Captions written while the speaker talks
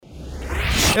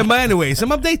Imma anyways,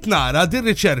 imma bdejt nara din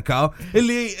riċerka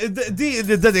illi di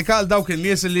dedika għal dawk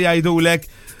in-nies li jgħidulek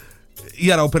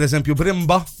jaraw per eżempju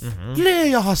brimba. Le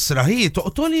jaħasra, hi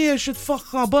toqtoliex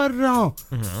itfaħħa barra.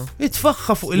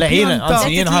 Itfaħħa fuq il-pjanta.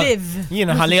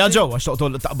 Jiena ħallija ġewwa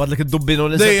x'toqtol taqbad lek id-dubbinu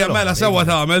li dejja mela sewwa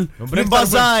tagħmel. Brimba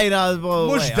żgħira.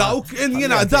 Mhux dawk,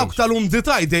 jiena dawk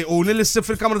tal-umdità jdejquni li ssib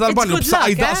fil-kamra tal-banju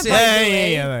b'saqajda.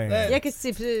 Jekk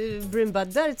issib brimba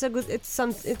d-dar,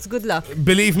 it's good luck.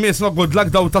 Believe me, it's not good luck,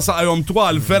 daw ta' saqajhom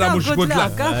twal, vera mhux good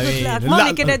luck.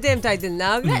 Mami kienet dejjem tgħidilna,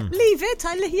 leave it,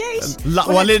 ħalli jgħix.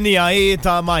 L-aqwa linja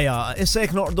ta' Maja, issa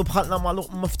jek noqdu bħalna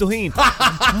maftuħin.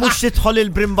 Mux titħol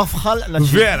il-brimba fħalqna.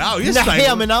 Vera, jista'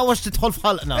 Naħħija minna għax titħol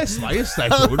fħalqna. Isma, jista'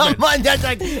 jkun.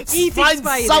 Find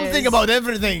something about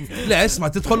everything. Le, isma,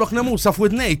 titħollok nemusa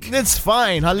f'widnejk. It's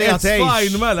fine, ħalli It's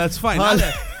fine, mela, it's fine.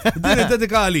 Din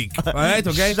id-dedika għalik.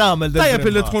 Tajjeb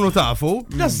illi tkunu tafu,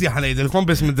 għazdi ħanejdilkom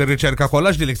bis minn dir-riċerka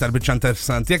kollha ġdi l-iktar biċċa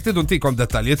interessanti, jekk tidu ntikom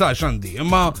dettalji ta' xandi,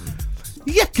 imma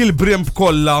jekk il-brimb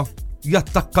kollha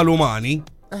jattakka l-umani,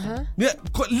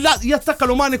 jattakka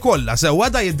l-umani kollha, sewa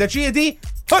da jiddeċiedi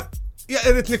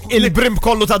il-brimb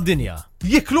kollu tad-dinja.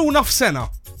 Jikluna f'sena.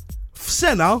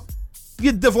 F'sena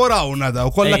jiddevorawna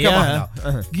daw kollha kemm aħna.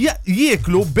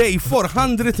 Jieklu bej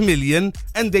 400 million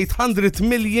and 800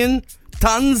 million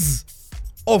tons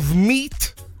of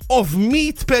meat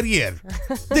per year.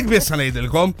 Dik biss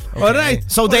ngħidilkom. All right.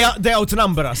 So they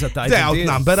outnumber us at They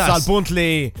outnumber us. Sal-punt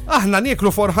li aħna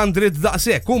nieklu 400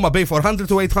 daqshekk, huma bej 400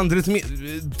 to 800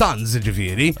 tons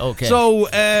ġifieri. Okay. So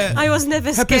I was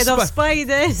never scared of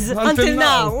spiders until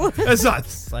now. Eżatt.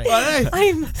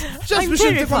 I'm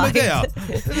terrified.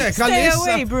 Stay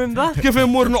away, Brimba. Kif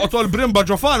immur noqtol Brimba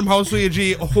ġo farmhouse u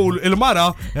jiġi uħul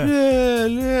il-mara.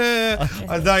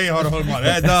 Da jħorħu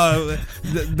il-mara.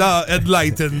 Da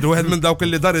enlightened. U għed minn dawk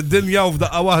li dar id-dinja u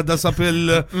f'daqqa wahda sab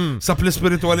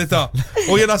l-spiritualità.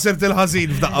 U jena sirt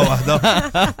il-ħazin f'daqqa wahda.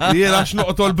 Jena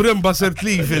x'noqtu l-Brimba sirt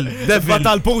livil. Defba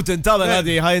tal-Putin tal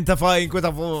għadi ħajn ta' fajn kwita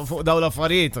fuq daw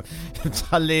l-affarijiet.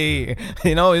 Tħalli,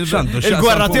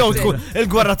 il-gwerra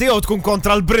tiegħu tkun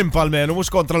kontra l-Brimba almenu,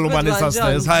 mhux kontra l-umanità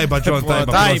stess. Ħajba ġon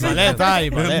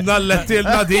tajba.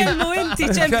 Nallettilna din. Kellu inti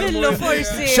ċempillu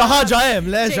forsi. Xi ħaġa hemm,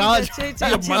 le xi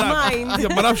ħaġa.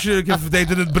 Ma nafx kif they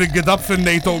didn't bring it up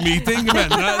fin-NATO meeting,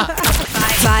 man.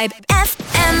 Vibe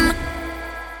FM.